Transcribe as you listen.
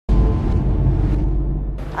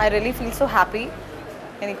I really feel so happy.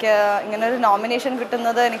 എനിക്ക് ഇങ്ങനെ ഒരു നോമിനേഷൻ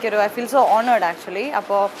കിട്ടുന്നത് എനിക്കൊരു I feel so honoured actually.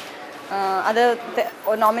 അപ്പോൾ അത്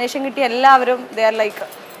നോമിനേഷൻ കിട്ടിയ എല്ലാവരും they are like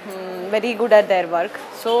very good at there work.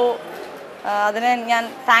 So അതിന് ഞാൻ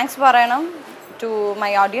താങ്ക്സ് പറയണം to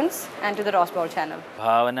my audience and to the Rose Bowl channel.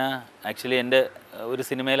 Bhavana actually എൻ്റെ ഒരു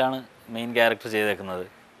സിനിമയിലാണ് മെയിൻ ക്യാരക്ടർ ചെയ്തേക്കുന്നത്,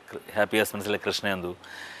 ഹാപ്പി ഹസ്ബൻഡ്സിലെ കൃഷ്ണേന്ദു.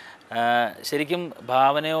 ശരിക്കും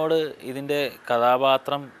ഭാവനയോട് ഇതിൻ്റെ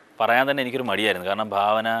കഥാപാത്രം പറയാൻ തന്നെ എനിക്കൊരു മടിയായിരുന്നു. കാരണം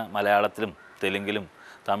ഭാവന മലയാളത്തിലും തെലുങ്കിലും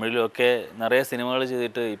തമിഴിലുമൊക്കെ നിറയെ സിനിമകൾ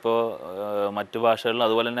ചെയ്തിട്ട് ഇപ്പോൾ മറ്റു ഭാഷകളിലും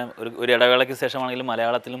അതുപോലെ തന്നെ ഒരു ഇടവേളയ്ക്ക് ശേഷമാണെങ്കിലും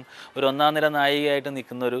മലയാളത്തിലും ഒരു ഒന്നാം നിര നായികയായിട്ട്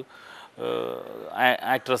നിൽക്കുന്നൊരു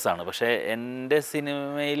ആക്ട്രസ്സാണ്. പക്ഷേ എൻ്റെ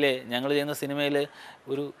സിനിമയിൽ, ഞങ്ങൾ ചെയ്യുന്ന സിനിമയിൽ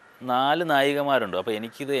ഒരു 4 നായികമാരുണ്ട്. അപ്പോൾ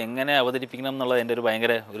എനിക്കിത് എങ്ങനെ അവതരിപ്പിക്കണം എന്നുള്ളത് എൻ്റെ ഒരു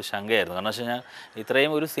ഭയങ്കര ഒരു ശങ്കയായിരുന്നു. കാരണം വെച്ച് കഴിഞ്ഞാൽ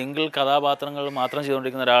ഇത്രയും ഒരു സിംഗിൾ കഥാപാത്രങ്ങൾ മാത്രം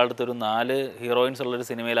ചെയ്തുകൊണ്ടിരിക്കുന്ന ഒരാളുടെ അടുത്ത് ഒരു 4 ഹീറോയിൻസ് ഉള്ളൊരു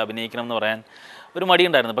സിനിമയിൽ അഭിനയിക്കണം എന്ന് പറയാൻ ഒരു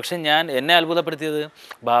മടിയുണ്ടായിരുന്നു. പക്ഷേ എന്നെ അത്ഭുതപ്പെടുത്തിയത്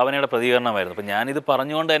ഭാവനയുടെ പ്രതികരണമായിരുന്നു. അപ്പോൾ ഞാനിത്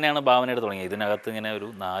പറഞ്ഞുകൊണ്ട് തന്നെയാണ് ഭാവനയുടെ തുടങ്ങിയത്. ഇതിനകത്ത് ഇങ്ങനെ ഒരു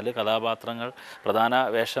 4 കഥാപാത്രങ്ങൾ പ്രധാന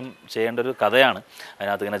വേഷം ചെയ്യേണ്ട ഒരു കഥയാണ്.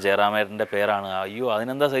 അതിനകത്ത് ഇങ്ങനെ ജയറാമേട്ടൻ്റെ പേരാണ്. അയ്യോ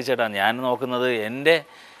അതിനെന്താ സഹിച്ചേട്ടാ, ഞാൻ നോക്കുന്നത് എൻ്റെ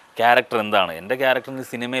ക്യാരക്ടർ എന്താണ്, എൻ്റെ ക്യാരക്ടറിന്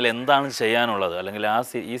സിനിമയിൽ എന്താണ് ചെയ്യാനുള്ളത്, അല്ലെങ്കിൽ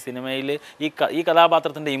ഈ സിനിമയിൽ ഈ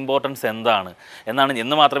കഥാപാത്രത്തിൻ്റെ ഇമ്പോർട്ടൻസ് എന്താണ്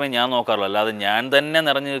എന്ന് മാത്രമേ ഞാൻ നോക്കാറുള്ളൂ. അല്ലാതെ ഞാൻ തന്നെ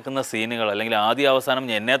നിറഞ്ഞു നിൽക്കുന്ന സീനുകൾ അല്ലെങ്കിൽ ആദ്യ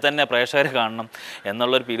അവസാനം എന്നെ തന്നെ പ്രേക്ഷകർ കാണണം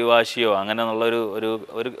എന്നുള്ളൊരു പിടിവാശിയോ അങ്ങനെയുള്ളൊരു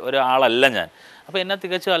ഒരാളല്ല ഞാൻ. അപ്പോൾ എന്നെ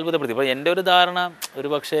തികച്ചും അത്ഭുതപ്പെടുത്തി. അപ്പോൾ എൻ്റെ ഒരു ധാരണ ഒരു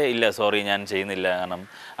പക്ഷേ ഇല്ല, സോറി ഞാൻ ചെയ്യുന്നില്ല. കാരണം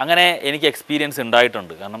അങ്ങനെ എനിക്ക് എക്സ്പീരിയൻസ്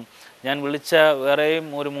ഉണ്ടായിട്ടുണ്ട്. കാരണം ഞാൻ വിളിച്ച വേറെയും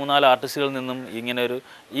ഒരു 3-4 ആർട്ടിസ്റ്റുകളിൽ നിന്നും ഇങ്ങനെ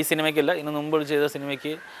ഈ സിനിമയ്ക്കല്ല, ഇതിന് മുമ്പ് ചെയ്ത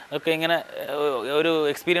സിനിമയ്ക്ക് ഒക്കെ ഇങ്ങനെ ഒരു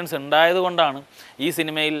എക്സ്പീരിയൻസ് ഉണ്ടായതുകൊണ്ടാണ് ഈ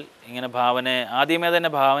സിനിമയിൽ ഇങ്ങനെ ആദ്യമേ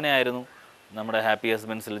തന്നെ ഭാവനയായിരുന്നു നമ്മുടെ ഹാപ്പി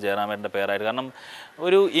ഹസ്ബൻഡ്സിൽ ജയറാമേട്ടൻ്റെ പേരായിരുന്നു. കാരണം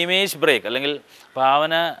ഒരു ഇമേജ് ബ്രേക്ക്, അല്ലെങ്കിൽ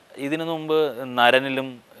ഭാവന ഇതിനു മുമ്പ് നരനിലും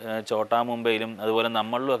ചോട്ടാ മുംബൈയിലും അതുപോലെ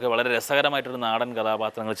നമ്മളിലും ഒക്കെ വളരെ രസകരമായിട്ടൊരു നാടൻ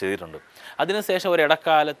കഥാപാത്രങ്ങൾ ചെയ്തിട്ടുണ്ട്. അതിനുശേഷം ഒരു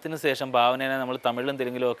ഇടക്കാലത്തിന് ശേഷം ഭാവനയെ നമ്മൾ തമിഴിലും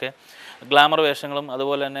തെലുങ്കിലും ഒക്കെ ഗ്ലാമർ വേഷങ്ങളും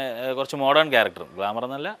അതുപോലെ തന്നെ കുറച്ച് മോഡേൺ ക്യാരക്ടറും, ഗ്ലാമർ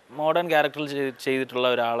എന്നല്ല മോഡേൺ ക്യാരക്ടറിൽ ചെയ്തിട്ടുള്ള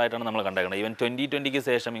ഒരാളായിട്ടാണ് നമ്മൾ കണ്ടേക്കുന്നത്. ഈവൻ 2020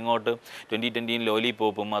 ശേഷം ഇങ്ങോട്ട് 2020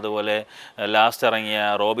 ലോലിപോപ്പും അതുപോലെ ലാസ്റ്റ് ഇറങ്ങിയ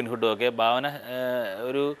റോബിൻഹുഡും ഒക്കെ ഭാവന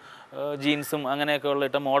ഒരു ജീൻസും അങ്ങനെയൊക്കെ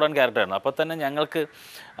ഉള്ളിട്ട മോഡേൺ ക്യാരക്ടറായിരുന്നു. അപ്പോൾ തന്നെ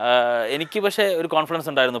എനിക്ക് പക്ഷേ ഒരു കോൺഫിഡൻസ്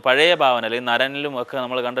ഉണ്ടായിരുന്നു. പഴയ ഭാവന അല്ലെങ്കിൽ നരനിലും ഒക്കെ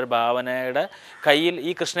നമ്മൾ കണ്ടൊരു ഭാവനയുടെ കയ്യിൽ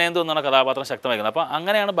ഈ കൃഷ്ണേന്ദു എന്നുള്ള കഥാപാത്രം ശക്തമായിരിക്കുന്നത്. അപ്പോൾ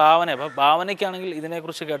അങ്ങനെയാണ് ഭാവന. അപ്പോൾ ഭാവനയ്ക്കാണെങ്കിൽ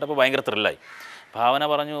ഇതിനെക്കുറിച്ച് കേട്ടപ്പോൾ ഭയങ്കര ത്രില്ലായി. ഭാവന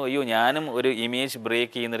പറഞ്ഞു, അയ്യോ ഞാനും ഒരു ഇമേജ്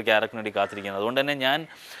ബ്രേക്ക് ചെയ്യുന്നൊരു ക്യാരക്ടറിന് വേണ്ടി കാത്തിരിക്കുന്നത്. അതുകൊണ്ട് തന്നെ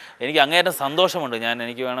എനിക്ക് അങ്ങേയറ്റം സന്തോഷമുണ്ട്.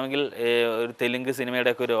 എനിക്ക് വേണമെങ്കിൽ ഒരു തെലുങ്ക്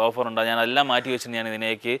സിനിമയുടെയൊക്കെ ഒരു ഓഫർ ഉണ്ട്, ഞാൻ എല്ലാം മാറ്റി വെച്ചിട്ട് ഞാൻ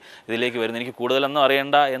ഇതിലേക്ക് വരുന്നു, എനിക്ക് കൂടുതലൊന്നും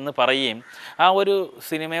അറിയണ്ട എന്ന് പറയുകയും ആ ഒരു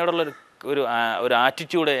സിനിമയോടുള്ള ഒരു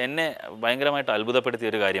ആറ്റിറ്റ്യൂഡ് എന്നെ ഭയങ്കരമായിട്ട്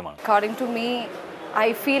അത്ഭുതപ്പെടുത്തിയ ഒരു കാര്യമാണ്. According to me I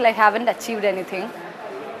feel I haven't achieved anything.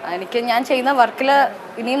 ഞാൻ ചെയ്യുന്ന വർക്കിൽ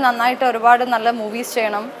ഇനിയും നന്നായിട്ട് ഒരുപാട് നല്ല മൂവീസ്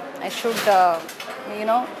ചെയ്യണം. I should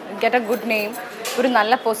get A good name, ഒരു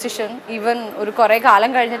നല്ല പൊസിഷൻ. ഈവൻ ഒരു കുറേ കാലം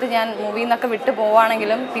കഴിഞ്ഞിട്ട് ഞാൻ മൂവിയിൽ നിന്നൊക്കെ വിട്ടു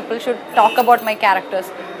പോവുകയാണെങ്കിലും people should talk about my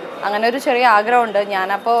characters. അങ്ങനെ ഒരു ചെറിയ ആഗ്രഹമുണ്ട്.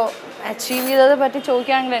 ഞാനപ്പോൾ അച്ചീവ് ചെയ്തത് പറ്റി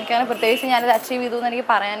ചോദിക്കുകയാണെങ്കിൽ എനിക്കങ്ങനെ പ്രത്യേകിച്ച് ഞാനത് അച്ചീവ് ചെയ്തു എന്ന് എനിക്ക്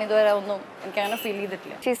പറയാൻ ഇതുവരെ ഒന്നും എനിക്കങ്ങനെ ഫീൽ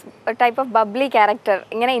ചെയ്തിട്ടില്ല. She's type of bubbly character.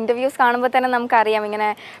 ഇങ്ങനെ ഇൻ്റർവ്യൂസ് കാണുമ്പോൾ തന്നെ നമുക്കറിയാം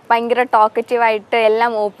ഇങ്ങനെ ഭയങ്കര ടോക്കറ്റീവായിട്ട്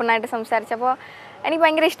എല്ലാം ഓപ്പണായിട്ട് സംസാരിച്ചപ്പോൾ എനിക്ക്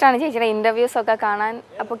ഭയങ്കര ഇഷ്ടമാണ് ചേച്ചിയുടെ ഇൻ്റർവ്യൂസൊക്കെ കാണാൻ.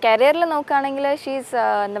 അപ്പോൾ കരിയറിൽ നോക്കുകയാണെങ്കിൽ ഷീസ്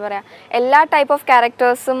എന്താ പറയുക, എല്ലാ ടൈപ്പ് ഓഫ്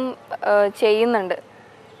ക്യാരക്ടേഴ്സും ചെയ്യുന്നുണ്ട്.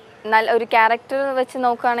 ഒരു ക്യാരക്ടർ വെച്ച്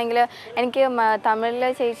നോക്കുകയാണെങ്കിൽ എനിക്ക് തമിഴിൽ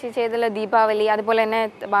ചേച്ചി ചെയ്തുള്ള ദീപാവലി, അതുപോലെ തന്നെ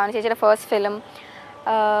ഭാവന ചേച്ചിയുടെ ഫസ്റ്റ് ഫിലിം,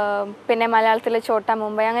 പിന്നെ മലയാളത്തിൽ ചോട്ടാ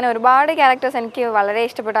മുംബൈ, അങ്ങനെ ഒരുപാട് ക്യാരക്ടേഴ്സ് എനിക്ക് വളരെ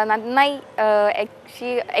ഇഷ്ടപ്പെട്ടു. നന്നായി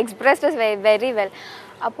ഷീ എക്സ്പ്രസ്ഡ് വെരി വെൽ.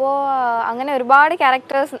 അപ്പോൾ അങ്ങനെ ഒരുപാട്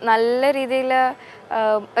ക്യാരക്ടേഴ്സ് നല്ല രീതിയിൽ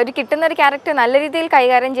കിട്ടുന്നൊരു ക്യാരക്ടർ നല്ല രീതിയിൽ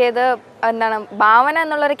കൈകാര്യം ചെയ്ത് ഭാവന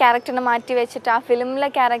എന്നുള്ളൊരു ക്യാരക്ടറിനെ മാറ്റി വെച്ചിട്ട് ആ ഫിലിമിലെ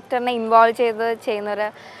ക്യാരക്ടറിനെ ഇൻവോൾവ്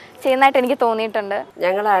ചെയ്യുന്നതായിട്ട് എനിക്ക് തോന്നിയിട്ടുണ്ട്.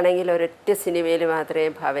 ഞങ്ങളാണെങ്കിൽ ഒരൊറ്റ സിനിമയിൽ മാത്രമേ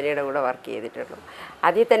ഭാവനയുടെ കൂടെ വർക്ക് ചെയ്തിട്ടുള്ളൂ.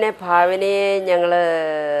 അതിൽ തന്നെ ഭാവനയെ ഞങ്ങൾ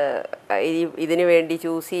ഇതിനു വേണ്ടി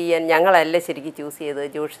ഞങ്ങളല്ല ശരിക്കും ചൂസ് ചെയ്തത്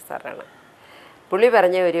ജോഷി സാറാണ്. പുള്ളി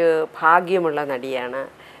പറഞ്ഞ ഒരു ഭാഗ്യമുള്ള നടിയാണ്,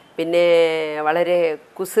 പിന്നെ വളരെ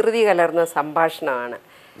കുസൃതി കലർന്ന സംഭാഷണമാണ്.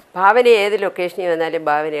 ഭാവന ഏത് ലൊക്കേഷനിൽ വന്നാലും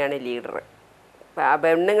ഭാവനയാണ് ലീഡർ.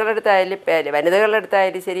 പെണ്ണുങ്ങളുടെ അടുത്തായാലും വനിതകളുടെ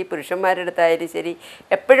അടുത്തായാലും ശരി, പുരുഷന്മാരുടെ അടുത്തായാലും ശരി,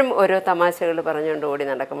 എപ്പോഴും ഓരോ തമാശകൾ പറഞ്ഞുകൊണ്ട് ഓടി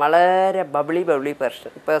നടക്കും. വളരെ ബബ്ലി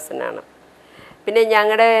പേഴ്സണാണ്. പിന്നെ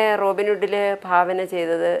ഞങ്ങളുടെ റോബിൻഹുഡിൽ ഭാവന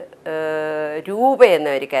ചെയ്തത് രൂപ എന്ന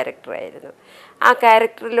ഒരു ക്യാരക്ടറായിരുന്നു. ആ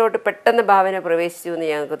ക്യാരക്ടറിലോട്ട് പെട്ടെന്ന് ഭാവന പ്രവേശിച്ചു എന്ന്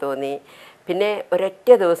ഞങ്ങൾക്ക് തോന്നി. പിന്നെ ഒരൊറ്റ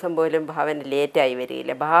ദിവസം പോലും ഭാവന ലേറ്റായി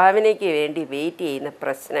വരികയില്ല. ഭാവനയ്ക്ക് വേണ്ടി വെയിറ്റ് ചെയ്യുന്ന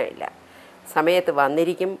പ്രശ്നമില്ല. സമയത്ത്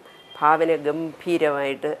വന്നിരിക്കും. ഭാവന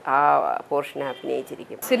ഗംഭീരമായിട്ട് ആ പോർഷൻ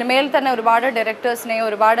അഭിനയിച്ചിരിക്കും. സിനിമയിൽ തന്നെ ഒരുപാട് ഡയറക്ടേഴ്സിനെയും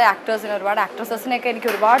ഒരുപാട് ആക്ടേഴ്സിനെയും ഒരുപാട് ആക്ട്രസസിനെയൊക്കെ എനിക്ക്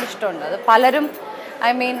ഒരുപാട് ഇഷ്ടമുണ്ട്. അത് പലരും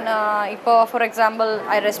ഐ മീൻ ഇപ്പോൾ for example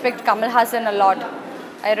I respect Kamal Haasan uh lot,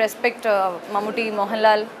 I respect Mammootty,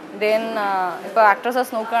 Mohanlal. Then ഇപ്പോൾ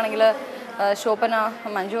ആക്ട്രസസ് നോക്കുകയാണെങ്കിൽ ശോഭന,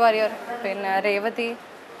 മഞ്ജു വാര്യർ, പിന്നെ രേവതി,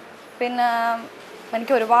 പിന്നെ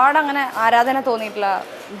എനിക്ക് ഒരുപാട് അങ്ങനെ ആരാധന തോന്നിയിട്ടില്ല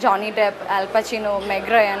Johnny Depp, all പച്ചിനോ,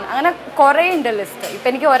 Meg Rayan, അങ്ങനെ കുറേ ഉണ്ട് ലിസ്റ്റ്. ഇപ്പം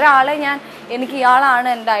എനിക്ക് ഒരാളെ എനിക്ക് ഇയാളാണ്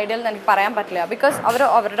എൻ്റെ ഐഡിയൽ എന്ന് എനിക്ക് പറയാൻ പറ്റില്ല. ബിക്കോസ്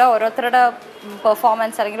അവരുടെ ഓരോരുത്തരുടെ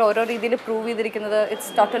പെർഫോമൻസ് അല്ലെങ്കിൽ ഓരോ രീതിയിൽ പ്രൂവ് ചെയ്തിരിക്കുന്നത്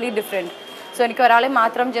ഇറ്റ്സ് ടോട്ടലി ഡിഫറെൻറ്റ്. സോ എനിക്ക് ഒരാളെ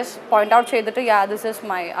മാത്രം ജസ്റ്റ് പോയിന്റ് ഔട്ട് ചെയ്തിട്ട് ദിസ് ഇസ്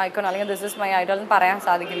മൈ ഐക്കൺ അല്ലെങ്കിൽ ദിസ് ഇസ് മൈ ഐഡൽ എന്ന് പറയാൻ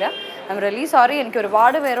സാധിക്കില്ല. I am really sorry. എനിക്ക്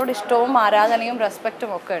ഒരുപാട് പേരോട് ഇഷ്ടവും ആരാധനയും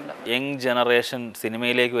റെസ്പെക്റ്റും ഒക്കെ ഉണ്ട്. യങ് ജനറേഷൻ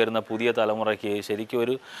സിനിമയിലേക്ക് വരുന്ന പുതിയ തലമുറയ്ക്ക് ശരിക്കും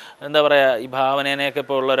ഒരു എന്താ പറയുക, ഈ ഭാവനേനെയൊക്കെ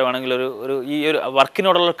ഇപ്പോൾ ഉള്ളവരാണെങ്കിൽ ഒരു ഈ ഒരു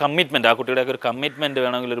വർക്കിനോടുള്ള കമ്മിറ്റ്മെൻറ്റ്, ആ കുട്ടിയുടെയൊക്കെ ഒരു കമ്മിറ്റ്മെൻറ്റ്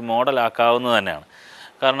വേണമെങ്കിൽ ഒരു മോഡലാക്കാവുന്നത് തന്നെയാണ്.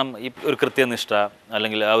 കാരണം ഈ ഒരു കൃത്യനിഷ്ഠ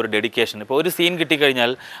അല്ലെങ്കിൽ ആ ഒരു ഡെഡിക്കേഷൻ. ഇപ്പോൾ ഒരു സീൻ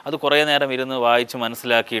കിട്ടിക്കഴിഞ്ഞാൽ അത് കുറേ നേരം ഇരുന്ന് വായിച്ച്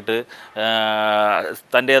മനസ്സിലാക്കിയിട്ട്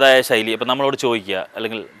തൻ്റേതായ ശൈലി, ഇപ്പോൾ നമ്മളോട് ചോദിക്കുക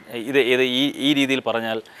അല്ലെങ്കിൽ ഇത് ഈ രീതിയിൽ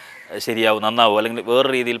പറഞ്ഞാൽ ശരിയാവും, നന്നാവും, അല്ലെങ്കിൽ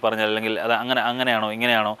വേറൊരു രീതിയിൽ പറഞ്ഞാൽ അല്ലെങ്കിൽ അത് അങ്ങനെയാണോ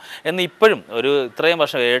ഇങ്ങനെയാണോ എന്ന് ഇപ്പോഴും ഇത്രയും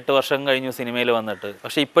വർഷം 8 വർഷം കഴിഞ്ഞു സിനിമയിൽ വന്നിട്ട്,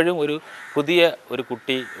 പക്ഷേ ഇപ്പോഴും പുതിയ ഒരു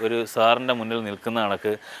കുട്ടി ഒരു സാറിൻ്റെ മുന്നിൽ നിൽക്കുന്ന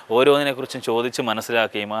കണക്ക് ഓരോന്നിനെക്കുറിച്ചും ചോദിച്ച്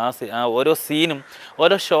മനസ്സിലാക്കുകയും ആ ഓരോ സീനും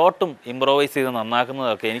ഓരോ ഷോട്ടും ഇമ്പ്രോവൈസ് ചെയ്ത്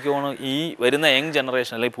നന്നാക്കുന്നതൊക്കെ എനിക്ക് തോന്നുന്നു ഈ വരുന്ന യങ്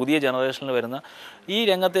ജനറേഷൻ അല്ലെങ്കിൽ പുതിയ ജനറേഷനിൽ വരുന്ന ഈ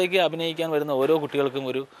രംഗത്തേക്ക് അഭിനയിക്കാൻ വരുന്ന ഓരോ കുട്ടികൾക്കും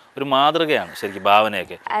ഒരു മാതൃകയാണ് ശരിക്കും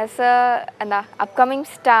ഭാവനയൊക്കെ. ആസ് എ അപ്കമിങ്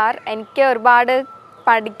സ്റ്റാർ എനിക്ക് ഒരുപാട്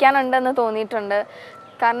പഠിക്കാനുണ്ടെന്ന് തോന്നിയിട്ടുണ്ട്.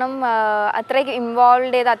 കാരണം അത്രയ്ക്ക് ഇൻവോൾവ്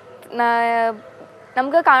ചെയ്ത്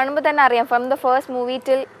നമുക്ക് കാണുമ്പോൾ തന്നെ അറിയാം, from the first movie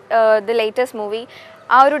till the latest movie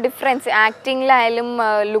ആ ഒരു ഡിഫറൻസ് ആക്ടിങ്ങിലായാലും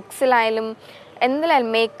ലുക്സിലായാലും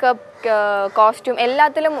എന്തിലായാലും മേക്കപ്പ്, കോസ്റ്റ്യൂം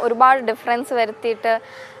എല്ലാത്തിലും ഒരുപാട് ഡിഫറൻസ് വരുത്തിയിട്ട്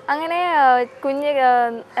അങ്ങനെ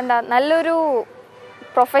നല്ലൊരു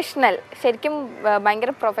പ്രൊഫഷണൽ, ശരിക്കും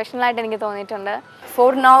ഭയങ്കര പ്രൊഫഷണലായിട്ട് എനിക്ക് തോന്നിയിട്ടുണ്ട്.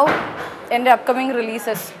 ഫോർ നൗ എൻ്റെ upcoming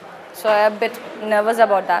releases, so I am bit nervous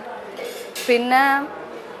about that. പിന്നെ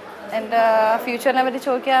എൻ്റെ ഫ്യൂച്ചറിനെ പറ്റി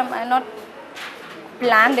ചോദിക്കാൻ ഐ നോട്ട്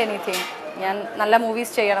പ്ലാൻഡ് എനിത്തിങ്. ഞാൻ നല്ല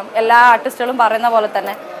മൂവീസ് ചെയ്യണം, എല്ലാ ആർട്ടിസ്റ്റുകളും പറയുന്ന പോലെ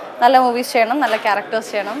തന്നെ നല്ല മൂവീസ് ചെയ്യണം, നല്ല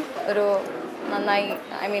ക്യാരക്ടേഴ്സ് ചെയ്യണം, ഒരു നന്നായി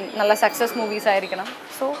നല്ല സക്സസ് മൂവീസ് ആയിരിക്കണം.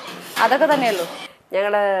 സോ അതൊക്കെ തന്നെയുള്ളൂ.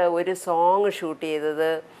 ഞങ്ങൾ ഒരു സോങ് ഷൂട്ട് ചെയ്തത്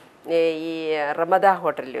ഈ റമദ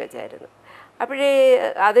ഹോട്ടലിൽ വെച്ചായിരുന്നു. അപ്പോഴേ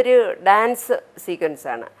അതൊരു ഡാൻസ്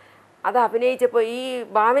സീക്വൻസാണ്. അത് അഭിനയിച്ചപ്പോൾ ഈ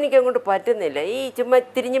ഭാവനയ്ക്ക് അങ്ങോട്ട് പറ്റുന്നില്ല, ഈ ചുമ്മാ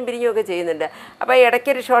തിരിഞ്ഞും പിരിഞ്ഞും ഒക്കെ ചെയ്യുന്നുണ്ട്. അപ്പോൾ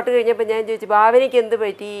ഇടയ്ക്കൊരു ഷോട്ട് കഴിഞ്ഞപ്പോൾ ഞാൻ ചോദിച്ചു, ഭാവനയ്ക്ക് എന്ത്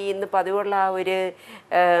പറ്റി, ഇന്ന് പതിവുള്ള ആ ഒരു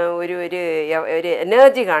ഒരു ഒരു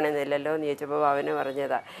എനർജി കാണുന്നില്ലല്ലോ എന്ന് ചോദിച്ചപ്പോൾ ഭാവന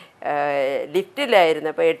പറഞ്ഞതാ,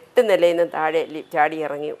 ലിഫ്റ്റിലായിരുന്നു. അപ്പോൾ 8 നിലയിൽ നിന്ന് താഴെ ചാടി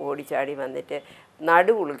ഇറങ്ങി ഓടിച്ചാടി വന്നിട്ട്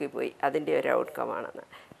നടുവുളുക്കിപ്പോയി. അതിൻ്റെ ഒരു ഔട്ട്കമാണെന്ന്.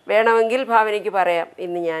 വേണമെങ്കിൽ ഭാവനയ്ക്ക് പറയാം,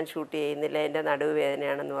 ഇന്ന് ഞാൻ ഷൂട്ട് ചെയ്യുന്നില്ല, എൻ്റെ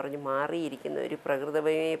നടുവേദനയാണെന്ന് പറഞ്ഞ് മാറിയിരിക്കുന്ന ഒരു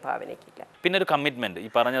പ്രകൃതമേ ഭാവനയ്ക്കില്ല. പിന്നെ ഒരു കമ്മിറ്റ്മെൻറ്റ്, ഈ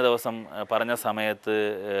പറഞ്ഞ ദിവസം പറഞ്ഞ സമയത്ത്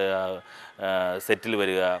സെറ്റിൽ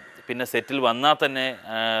വരിക, പിന്നെ സെറ്റിൽ വന്നാൽ തന്നെ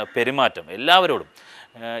പെരുമാറ്റം എല്ലാവരോടും,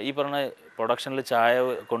 ഈ പറഞ്ഞ പ്രൊഡക്ഷനിൽ ചായ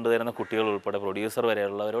കൊണ്ടുതരുന്ന കുട്ടികൾ ഉൾപ്പെടെ പ്രൊഡ്യൂസർ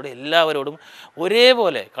വരെയുള്ളവരോട് എല്ലാവരോടും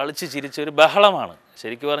ഒരേപോലെ കളിച്ച് ചിരിച്ച് ഒരു ബഹളമാണ്.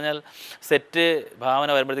 ശരിക്കും പറഞ്ഞാൽ സെറ്റ് ഭാവന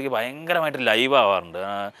വരുമ്പോഴത്തേക്ക് ഭയങ്കരമായിട്ട് ലൈവ് ആവാറുണ്ട്.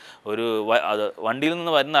 അത് വണ്ടിയിൽ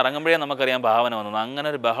നിന്ന് ഇറങ്ങുമ്പോഴേ നമുക്കറിയാം ഭാവന വന്നത്. അങ്ങനെ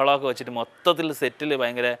ഒരു ബഹളമൊക്കെ വെച്ചിട്ട് മൊത്തത്തിൽ സെറ്റിൽ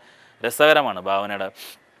ഭയങ്കര രസകരമാണ്. ഭാവനയുടെ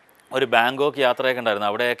ഒരു ബാങ്കോക്ക് യാത്രയൊക്കെ ഉണ്ടായിരുന്നു.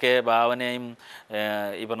 അവിടെയൊക്കെ ഭാവനയും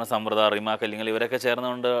ഈ പറഞ്ഞ സമ്പ്രദ, റിമ കല്ലിങ്ങൽ ഇവരൊക്കെ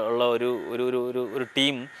ചേർന്നുകൊണ്ട് ഉള്ള ഒരു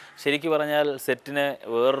ടീം ശരിക്കും പറഞ്ഞാൽ സെറ്റിനെ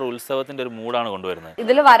വേറൊരു ഉത്സവത്തിൻ്റെ ഒരു മൂഡാണ് കൊണ്ടുവരുന്നത്.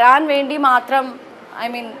 ഇതിൽ വരാൻ വേണ്ടി മാത്രം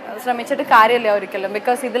ശ്രമിച്ചിട്ട് കാര്യമില്ല ഒരിക്കലും.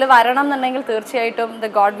 ബിക്കോസ് ഇതിൽ വരണം എന്നുണ്ടെങ്കിൽ തീർച്ചയായിട്ടും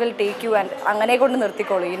the God will take you and അങ്ങനെ കൊണ്ട്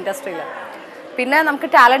നിർത്തിക്കോളൂ ഈ ഇൻഡസ്ട്രിയിൽ. പിന്നെ നമുക്ക്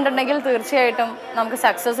ടാലൻ്റ് ഉണ്ടെങ്കിൽ തീർച്ചയായിട്ടും, നമുക്ക്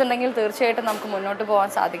സക്സസ് ഉണ്ടെങ്കിൽ തീർച്ചയായിട്ടും നമുക്ക് മുന്നോട്ട് പോകാൻ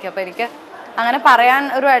സാധിക്കും. അപ്പോൾ എനിക്ക് അങ്ങനെ പറയാൻ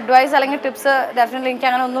ഒരു അഡ്വൈസ് അല്ലെങ്കിൽ ടിപ്സ് ഡെഫിനറ്റ്ലി എനിക്ക്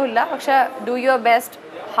അങ്ങനെ ഒന്നുമില്ല. പക്ഷേ do your best,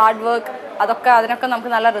 hard work, അതിനൊക്കെ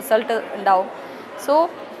നമുക്ക് നല്ല റിസൾട്ട് ഉണ്ടാവും. സോ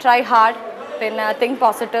ട്രൈ ഹാർഡ്, പിന്നെ തിങ്ക്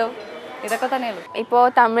പോസിറ്റീവ്, ഇതൊക്കെ തന്നെയുള്ളൂ. ഇപ്പോൾ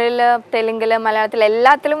തമിഴിൽ, തെലുങ്കിൽ, മലയാളത്തിൽ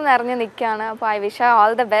എല്ലാത്തിലും നിറഞ്ഞു നിൽക്കുകയാണ്. അപ്പോൾ I wish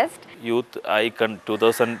all the best. Youth icon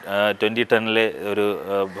 2010 ഒരു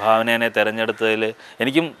ഭാവനേനെ തിരഞ്ഞെടുത്തതിൽ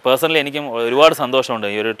എനിക്കും ഒരുപാട് സന്തോഷമുണ്ട്.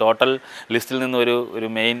 ഈ ഒരു ടോട്ടൽ ലിസ്റ്റിൽ നിന്ന് ഒരു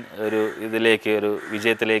മെയിൻ ഇതിലേക്ക് ഒരു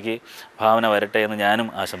വിജയത്തിലേക്ക് ഭാവന വരട്ടെ എന്ന് ഞാനും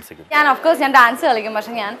ആശംസിക്കുന്നു. ഞാൻ ഓഫ്കോഴ്സ് ഞാൻ ഡാൻസ് കളിക്കും,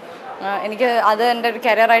 പക്ഷെ എനിക്ക് അത് എൻ്റെ ഒരു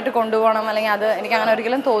കരിയറായിട്ട് കൊണ്ടുപോകണം അല്ലെങ്കിൽ അത് എനിക്ക് അങ്ങനെ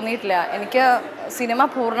ഒരിക്കലും തോന്നിയിട്ടില്ല. എനിക്ക് സിനിമ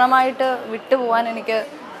പൂർണ്ണമായിട്ട് വിട്ടുപോകാൻ എനിക്ക്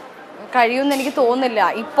കഴിയുമെന്ന് എനിക്ക് തോന്നുന്നില്ല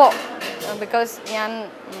ഇപ്പോൾ. ബിക്കോസ് ഞാൻ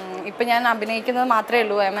ഇപ്പം ഞാൻ അഭിനയിക്കുന്നത് മാത്രമേ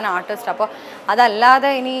ഉള്ളൂ, ഐ എം എൻ ആർട്ടിസ്റ്റ്. അപ്പോൾ അതല്ലാതെ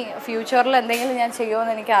ഇനി ഫ്യൂച്ചറിൽ എന്തെങ്കിലും ഞാൻ ചെയ്യുമോ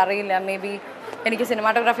എനിക്ക് അറിയില്ല. മേ ബി എനിക്ക്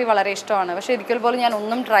സിനിമാറ്റോഗ്രാഫി വളരെ ഇഷ്ടമാണ്, പക്ഷേ ഒരിക്കൽ പോലും ഞാൻ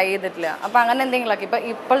ഒന്നും ട്രൈ ചെയ്തിട്ടില്ല. അപ്പോൾ അങ്ങനെ എന്തെങ്കിലുമൊക്കെ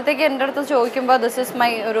ഇപ്പോഴത്തേക്ക് എൻ്റെ അടുത്ത് ചോദിക്കുമ്പോൾ ദിസ് ഇസ്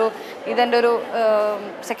മൈ ഇതെൻ്റെ ഒരു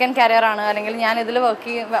സെക്കൻഡ് കരിയറാണ്, അല്ലെങ്കിൽ ഞാൻ ഇതിൽ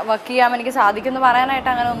വർക്ക് ചെയ്യാൻ എനിക്ക് സാധിക്കുമെന്ന് പറയാനായിട്ട്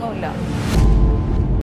അങ്ങനെ ഒന്നുമില്ല.